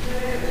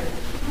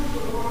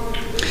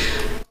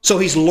 So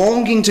he's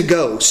longing to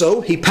go. So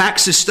he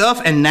packs his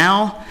stuff and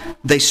now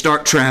they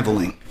start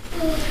traveling.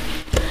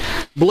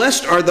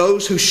 Blessed are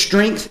those whose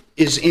strength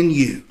is in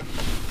you.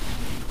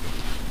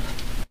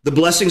 The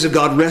blessings of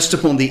God rest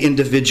upon the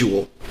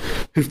individual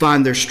who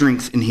find their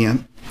strength in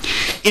him.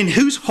 In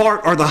whose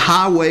heart are the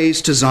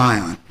highways to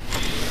Zion?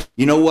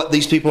 You know what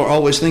these people are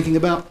always thinking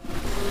about?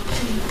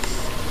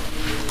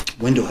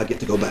 When do I get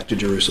to go back to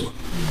Jerusalem?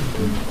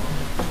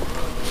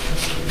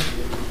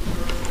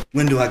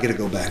 When do I get to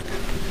go back?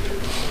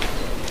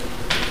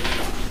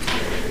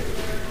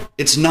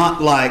 It's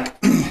not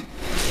like, man,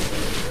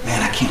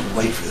 I can't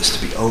wait for this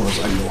to be over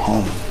so I can go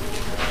home.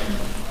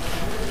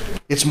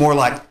 It's more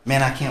like,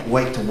 man, I can't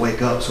wait to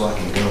wake up so I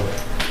can go.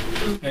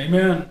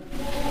 Amen.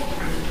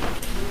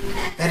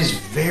 That is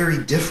very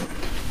different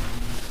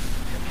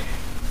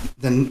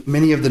than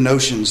many of the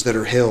notions that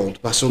are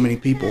held by so many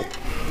people.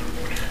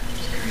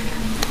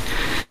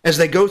 As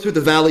they go through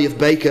the valley of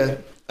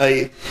Baca,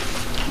 a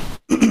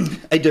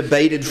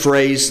debated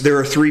phrase, there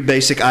are three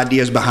basic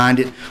ideas behind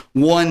it.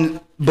 One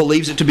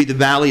believes it to be the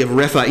valley of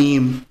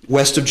Rephaim,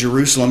 west of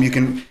Jerusalem. You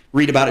can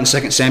read about it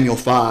in 2 Samuel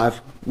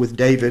 5 with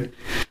David.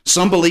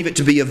 Some believe it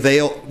to be a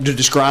veil, to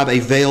describe a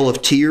vale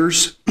of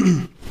tears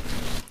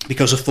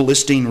because of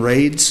Philistine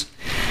raids.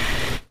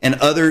 And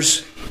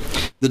others,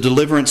 the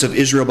deliverance of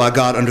Israel by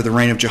God under the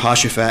reign of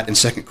Jehoshaphat in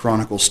 2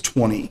 Chronicles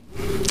 20.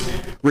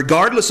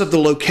 Regardless of the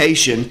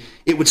location,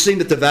 it would seem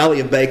that the Valley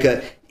of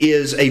Baca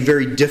is a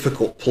very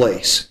difficult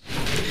place.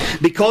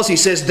 Because he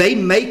says they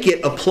make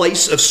it a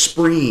place of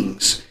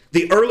springs.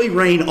 The early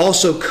rain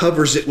also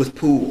covers it with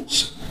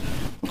pools.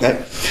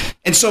 Okay?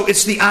 And so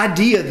it's the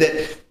idea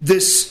that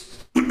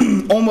this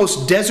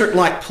almost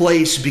desert-like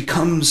place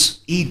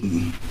becomes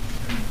Eden.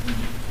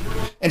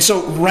 And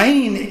so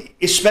rain,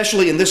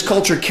 especially in this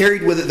culture,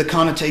 carried with it the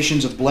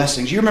connotations of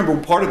blessings. You remember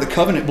part of the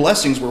covenant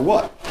blessings were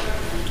what?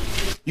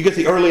 You get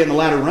the early and the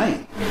latter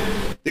rain.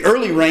 The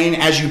early rain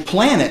as you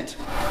plant it,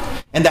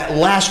 and that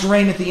last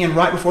rain at the end,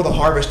 right before the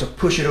harvest, to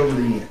push it over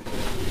the end.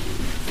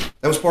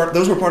 Those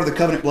were part of the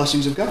covenant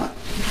blessings of God.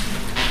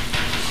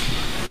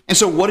 And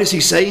so what is he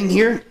saying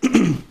here?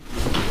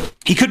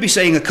 He could be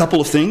saying a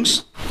couple of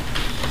things.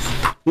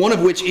 One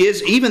of which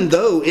is, even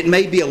though it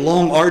may be a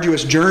long,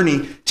 arduous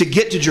journey to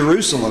get to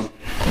Jerusalem,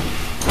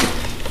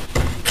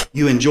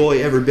 you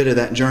enjoy every bit of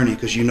that journey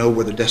because you know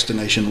where the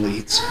destination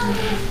leads.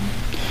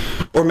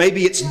 Or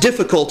maybe it's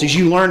difficulties.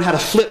 You learn how to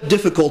flip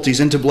difficulties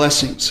into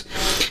blessings.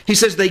 He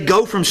says they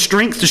go from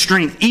strength to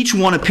strength. Each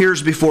one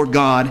appears before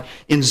God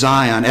in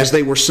Zion, as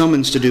they were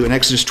summoned to do in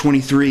Exodus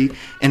 23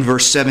 and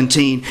verse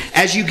 17.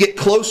 As you get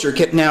closer,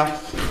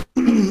 now,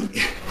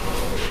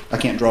 I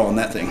can't draw on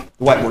that thing.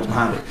 The whiteboard's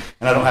behind it,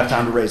 and I don't have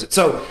time to raise it.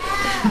 So,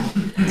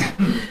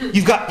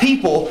 you've got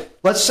people,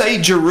 let's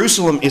say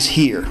Jerusalem is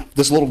here,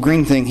 this little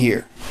green thing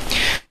here.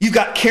 You've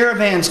got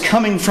caravans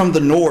coming from the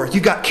north.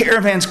 You've got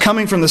caravans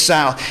coming from the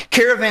south.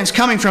 Caravans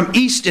coming from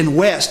east and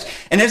west.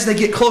 And as they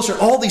get closer,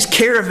 all these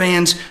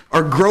caravans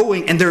are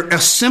growing and they're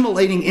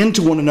assimilating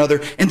into one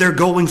another, and they're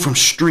going from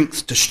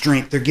strength to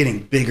strength. They're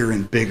getting bigger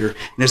and bigger.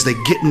 And as they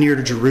get near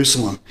to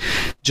Jerusalem,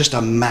 just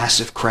a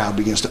massive crowd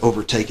begins to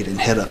overtake it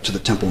and head up to the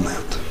Temple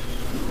Mount.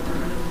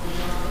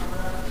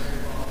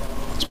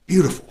 It's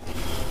beautiful.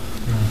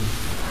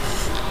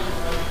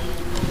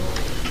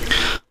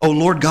 O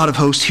Lord God of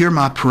hosts, hear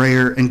my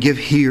prayer and give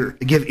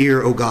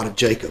ear, O God of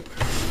Jacob.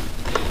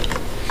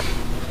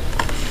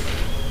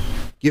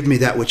 Give me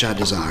that which I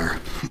desire.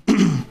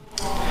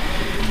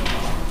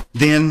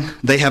 Then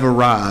they have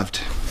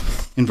arrived.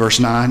 In verse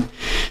 9,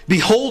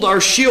 behold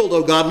our shield,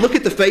 O God. Look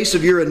at the face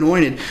of your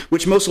anointed,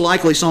 which most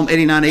likely Psalm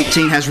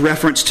 89:18 has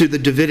reference to the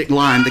Davidic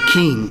line, the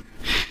king.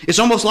 It's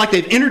almost like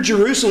they've entered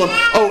Jerusalem.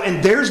 Oh,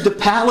 and there's the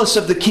palace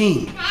of the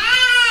king.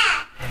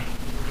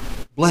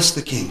 Bless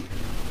the king.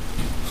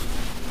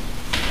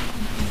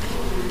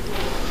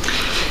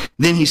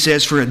 Then he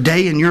says, for a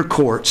day in your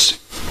courts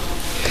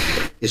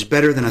is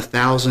better than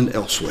 1,000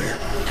 elsewhere.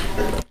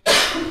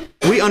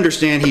 We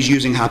understand he's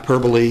using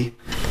hyperbole.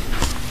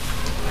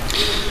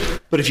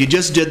 But if you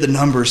just did the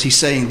numbers, he's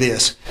saying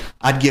this: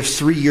 I'd give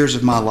 3 years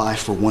of my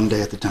life for one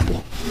day at the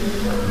temple.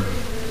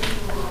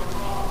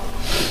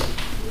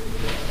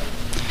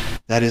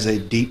 That is a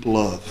deep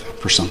love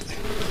for something.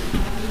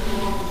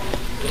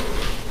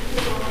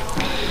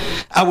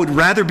 I would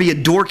rather be a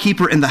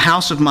doorkeeper in the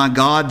house of my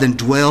God than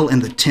dwell in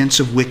the tents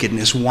of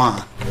wickedness.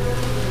 Why?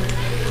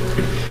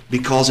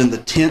 Because in the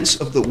tents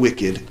of the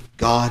wicked,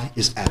 God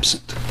is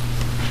absent.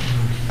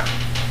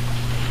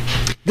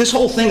 This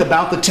whole thing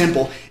about the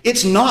temple,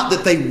 it's not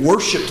that they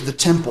worshiped the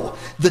temple.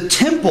 The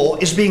temple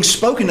is being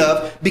spoken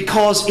of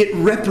because it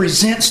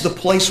represents the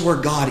place where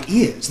God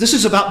is. This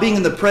is about being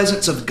in the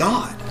presence of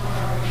God.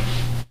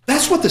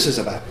 That's what this is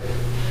about.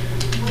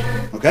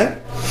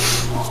 Okay?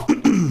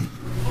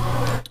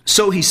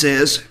 So he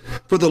says,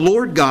 for the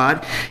Lord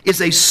God is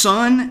a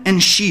sun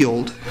and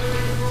shield.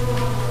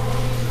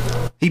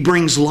 He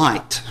brings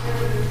light.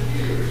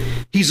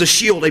 He's a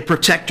shield, a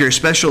protector,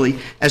 especially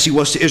as he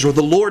was to Israel.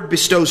 The Lord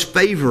bestows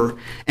favor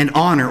and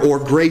honor, or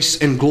grace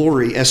and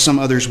glory, as some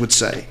others would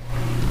say.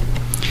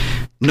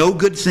 No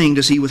good thing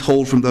does he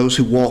withhold from those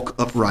who walk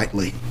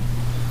uprightly.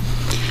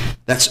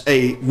 That's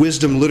a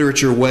wisdom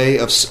literature way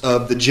of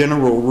the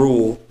general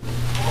rule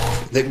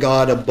that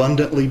God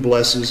abundantly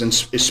blesses and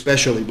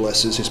especially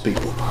blesses his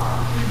people.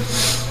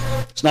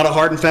 It's not a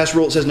hard and fast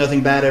rule that says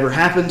nothing bad ever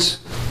happens.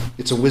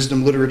 It's a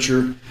wisdom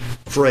literature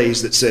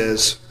phrase that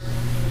says,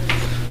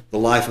 the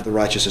life of the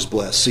righteous is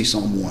blessed. See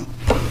Psalm 1.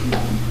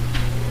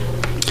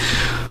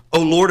 O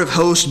Lord of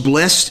hosts,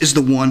 blessed is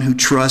the one who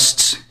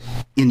trusts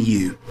in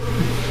you.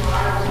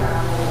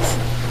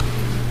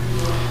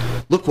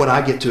 Look what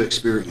I get to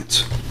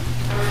experience.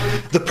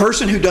 The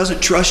person who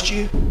doesn't trust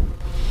you,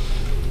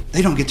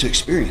 they don't get to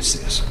experience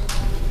this.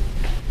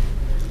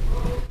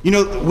 You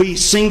know, we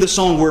sing the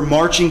song, we're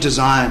marching to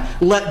Zion.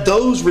 Let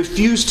those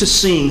refuse to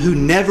sing who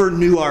never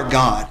knew our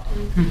God.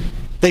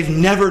 They've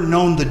never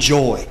known the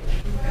joy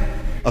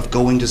of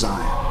going to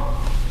Zion.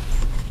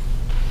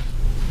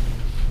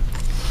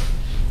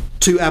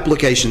 Two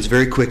applications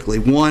very quickly.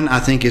 One, I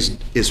think,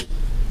 is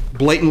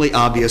blatantly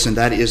obvious, and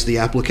that is the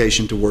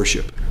application to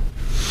worship.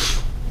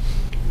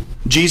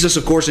 Jesus,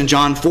 of course, in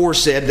John 4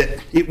 said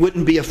that it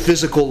wouldn't be a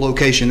physical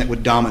location that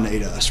would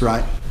dominate us,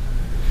 right?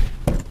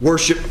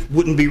 Worship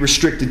wouldn't be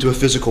restricted to a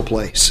physical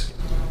place.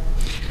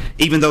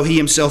 Even though he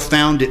himself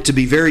found it to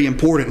be very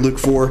important, Luke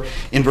 4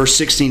 in verse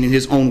 16, in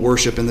his own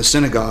worship in the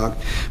synagogue.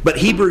 But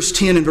Hebrews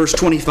 10 in verse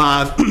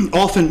 25,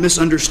 often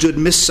misunderstood,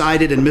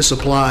 miscited, and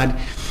misapplied.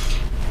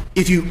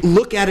 If you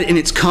look at it in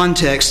its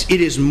context, it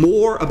is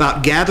more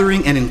about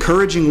gathering and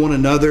encouraging one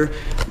another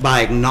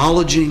by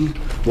acknowledging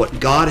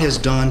what God has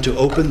done to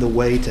open the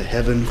way to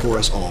heaven for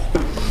us all.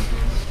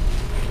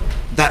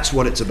 That's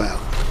what it's about.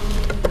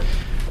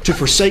 To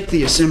forsake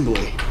the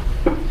assembly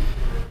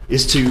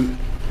is to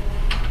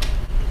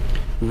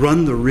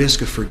run the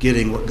risk of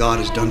forgetting what God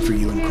has done for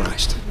you in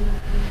Christ.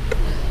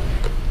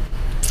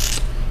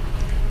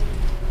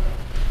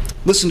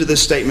 Listen to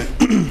this statement.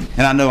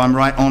 And I know I'm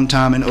right on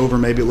time and over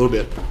maybe a little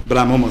bit, but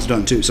I'm almost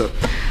done too. So,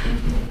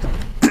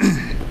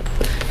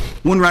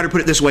 one writer put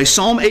it this way: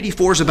 Psalm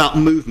 84 is about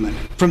movement,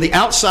 from the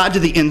outside to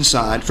the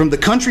inside, from the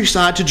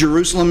countryside to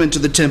Jerusalem and to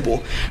the temple,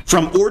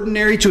 from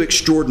ordinary to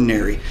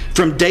extraordinary,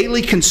 from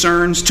daily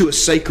concerns to a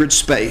sacred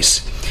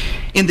space.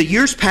 In the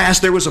years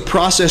past, there was a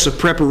process of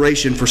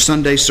preparation for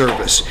Sunday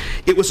service.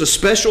 It was a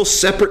special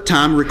separate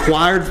time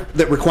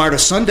that required a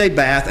Sunday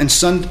bath and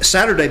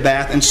Saturday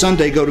bath and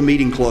Sunday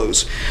go-to-meeting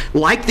clothes.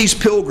 Like these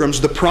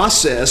pilgrims, this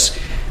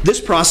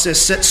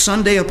process sets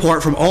Sunday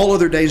apart from all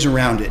other days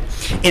around it.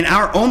 In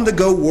our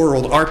on-the-go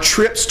world, our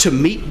trips to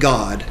meet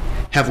God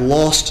have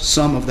lost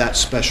some of that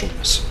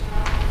specialness.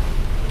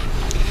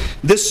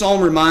 This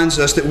psalm reminds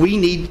us that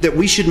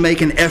we should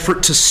make an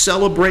effort to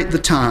celebrate the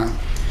time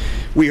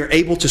we are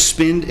able to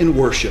spend in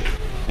worship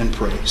and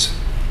praise.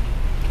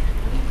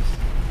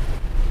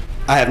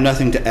 I have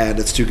nothing to add.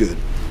 That's too good.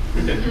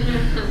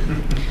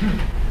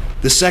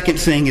 The second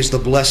thing is the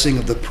blessing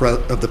of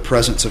the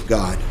presence of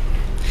God.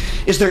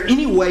 Is there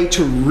any way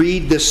to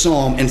read this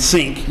psalm and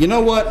think, you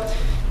know what?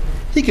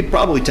 He could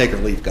probably take or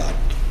leave God.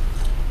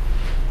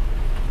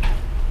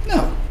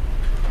 No.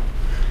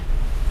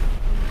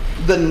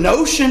 The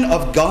notion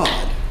of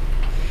God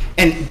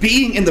and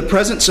being in the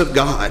presence of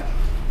God,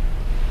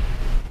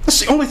 that's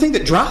the only thing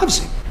that drives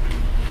him.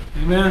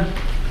 Amen.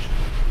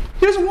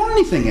 He doesn't want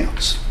anything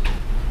else.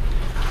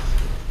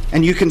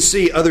 And you can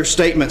see other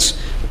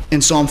statements in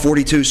Psalm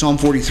 42, Psalm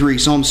 43,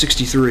 Psalm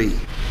 63.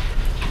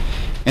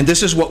 And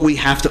this is what we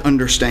have to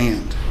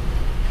understand.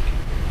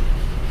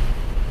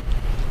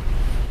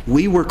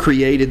 We were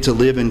created to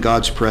live in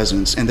God's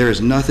presence, and there is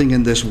nothing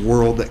in this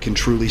world that can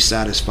truly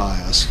satisfy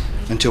us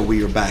until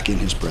we are back in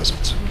His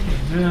presence.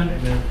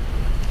 Amen.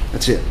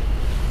 That's it.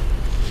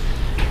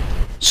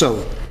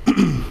 So,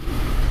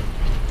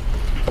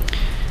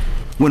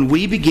 when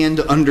we begin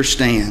to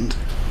understand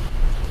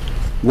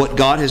what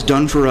God has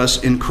done for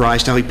us in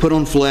Christ, how He put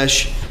on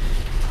flesh,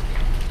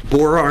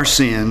 bore our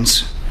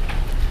sins,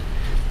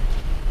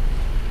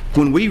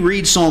 when we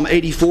read Psalm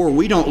 84,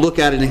 we don't look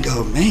at it and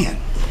go, man,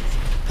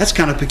 that's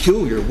kind of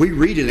peculiar. We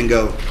read it and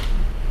go,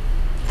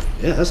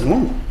 yeah, that's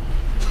normal.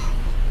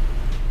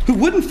 Who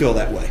wouldn't feel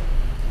that way?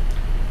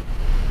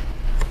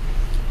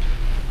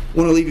 I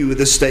want to leave you with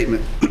this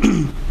statement.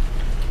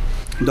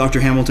 Dr.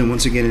 Hamilton,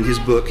 once again in his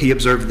book, he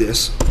observed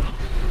this.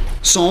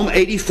 Psalm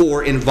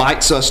 84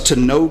 invites us to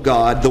know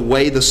God the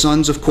way the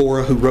sons of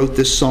Korah who wrote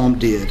this psalm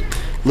did.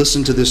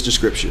 Listen to this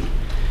description.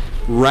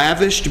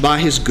 Ravished by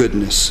His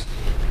goodness,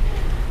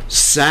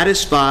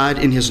 satisfied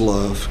in His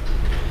love,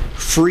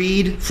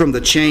 freed from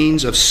the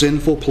chains of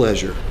sinful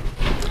pleasure,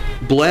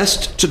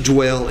 blessed to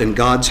dwell in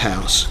God's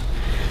house,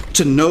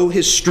 to know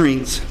His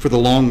strength for the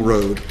long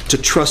road, to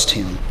trust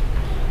Him,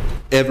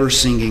 ever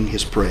singing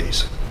His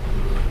praise.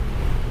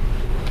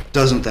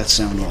 Doesn't that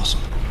sound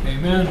awesome?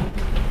 Amen.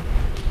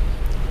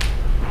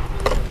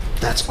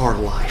 That's our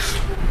life.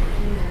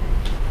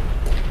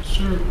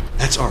 Sir.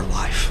 That's our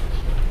life.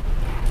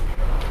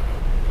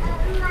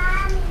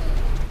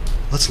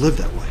 Let's live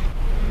that way.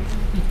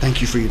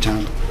 Thank you for your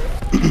time.